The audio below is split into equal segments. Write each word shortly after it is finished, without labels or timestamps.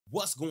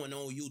What's going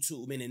on,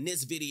 YouTube? And in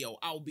this video,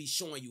 I'll be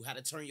showing you how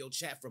to turn your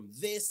chat from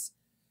this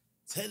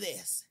to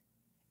this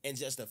in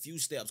just a few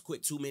steps.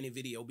 Quick 2-minute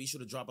video. Be sure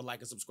to drop a like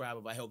and subscribe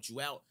if I helped you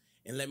out.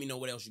 And let me know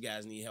what else you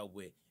guys need help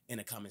with in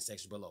the comment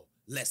section below.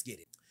 Let's get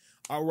it.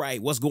 All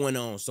right, what's going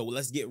on? So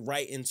let's get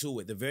right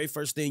into it. The very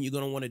first thing you're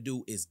going to want to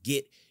do is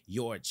get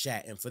your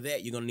chat. And for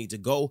that, you're going to need to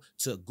go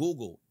to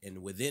Google.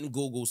 And within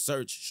Google,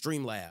 search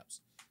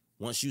Streamlabs.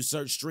 Once you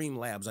search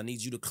Streamlabs, I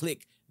need you to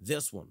click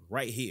this one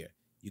right here.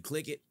 You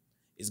click it.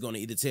 It's going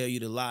to either tell you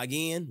to log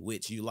in,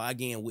 which you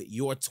log in with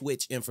your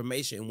Twitch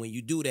information. And when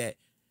you do that,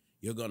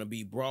 you're going to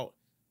be brought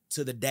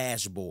to the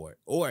dashboard.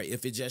 Or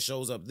if it just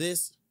shows up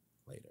this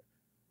later,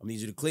 I need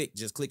you to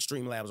just click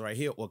Streamlabs right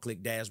here or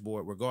click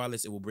dashboard.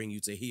 Regardless, it will bring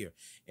you to here.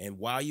 And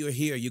while you're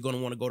here, you're going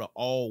to want to go to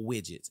all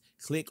widgets.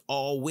 Click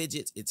all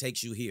widgets. It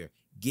takes you here.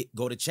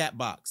 Go to chat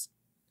box.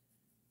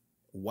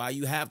 While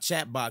you have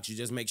chat box, you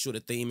just make sure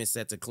the theme is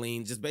set to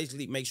clean. Just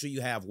basically make sure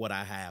you have what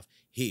I have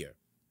here.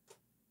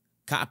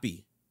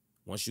 Copy.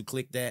 Once you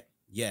click that,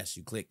 yes,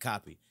 you click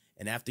copy.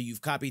 And after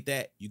you've copied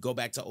that, you go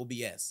back to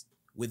OBS.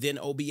 Within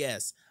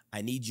OBS,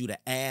 I need you to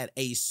add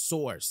a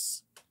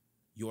source.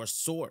 Your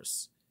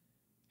source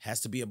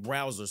has to be a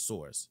browser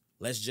source.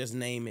 Let's just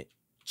name it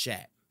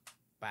chat.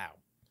 Wow.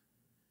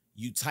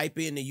 You type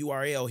in the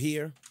URL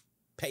here,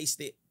 paste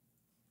it,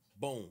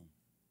 boom.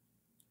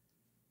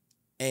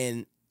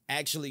 And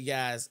actually,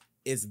 guys,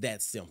 it's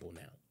that simple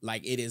now.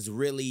 Like, it is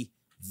really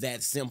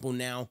that simple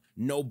now.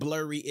 No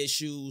blurry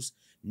issues.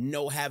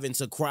 No having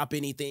to crop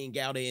anything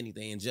out or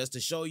anything. And just to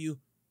show you,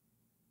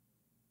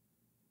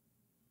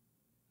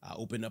 I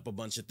open up a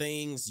bunch of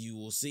things. You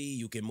will see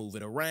you can move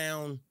it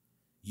around.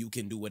 You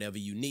can do whatever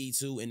you need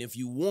to. And if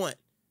you want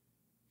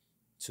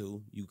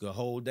to, you can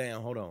hold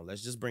down. Hold on.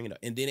 Let's just bring it up.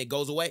 And then it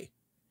goes away.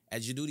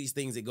 As you do these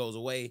things, it goes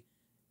away.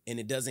 And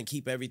it doesn't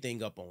keep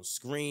everything up on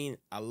screen.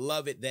 I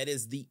love it. That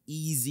is the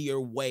easier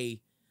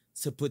way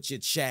to put your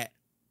chat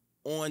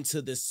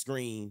onto the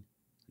screen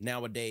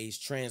nowadays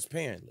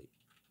transparently.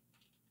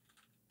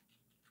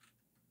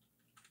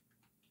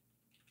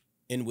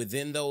 And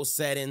within those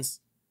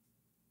settings,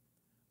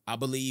 I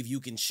believe you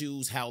can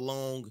choose how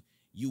long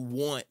you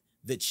want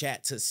the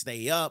chat to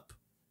stay up.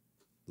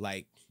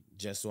 Like,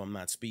 just so I'm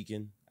not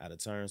speaking out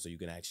of turn so you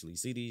can actually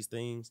see these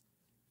things.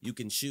 You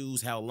can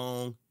choose how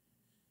long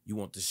you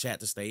want the chat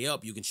to stay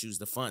up. You can choose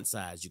the font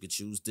size. You can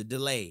choose the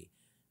delay.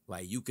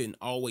 Like, you can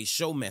always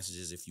show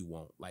messages if you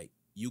want. Like,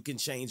 you can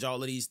change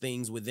all of these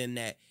things within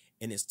that,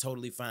 and it's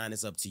totally fine.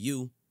 It's up to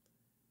you.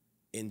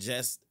 And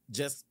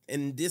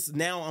and this,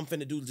 now I'm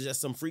finna do just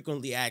some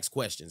frequently asked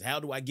questions. How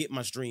do I get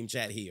my stream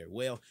chat here?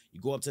 Well,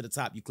 you go up to the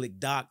top, you click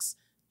docs,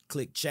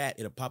 click chat,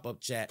 it'll pop up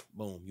chat,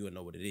 boom, you'll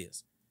know what it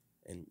is.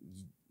 And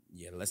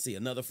yeah, let's see,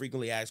 another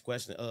frequently asked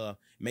question.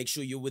 Make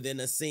sure you're within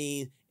a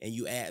scene and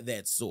you add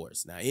that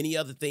source. Now, any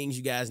other things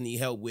you guys need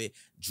help with,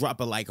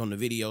 drop a like on the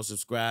video,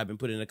 subscribe, and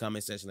put it in the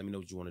comment section. Let me know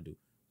what you want to do.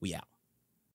 We out.